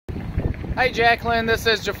Hi Jaclyn, this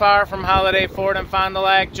is Jafar from Holiday Ford in Fond du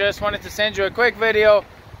Lac. Just wanted to send you a quick video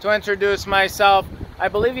to introduce myself. I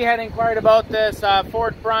believe you had inquired about this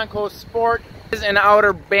Ford Bronco Sport. It is an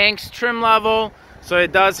Outer Banks trim level, so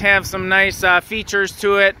it does have some nice features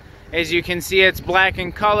to it. As you can see, it's black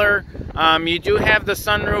in color. You do have the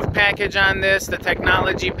sunroof package on this, the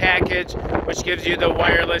technology package, which gives you the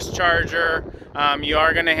wireless charger. You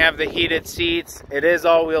are going to have the heated seats. It is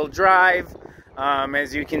all-wheel drive.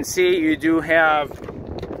 As you can see, you do have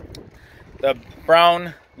the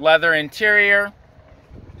brown leather interior.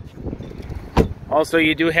 Also,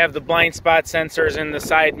 you do have the blind spot sensors in the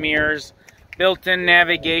side mirrors, built-in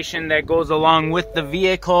navigation that goes along with the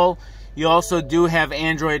vehicle. You also do have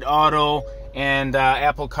Android Auto and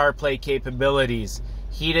Apple CarPlay capabilities.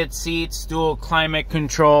 Heated seats, dual climate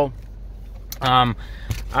control.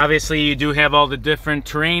 Obviously, you do have all the different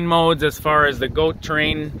terrain modes as far as the GOAT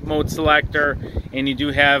terrain mode selector, and you do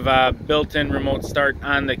have built-in remote start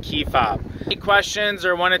on the key fob. Any questions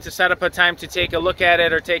or wanted to set up a time to take a look at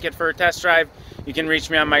it or take it for a test drive, you can reach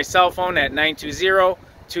me on my cell phone at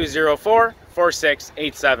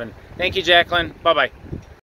 920-204-4687. Thank you, Jaclyn. Bye-bye.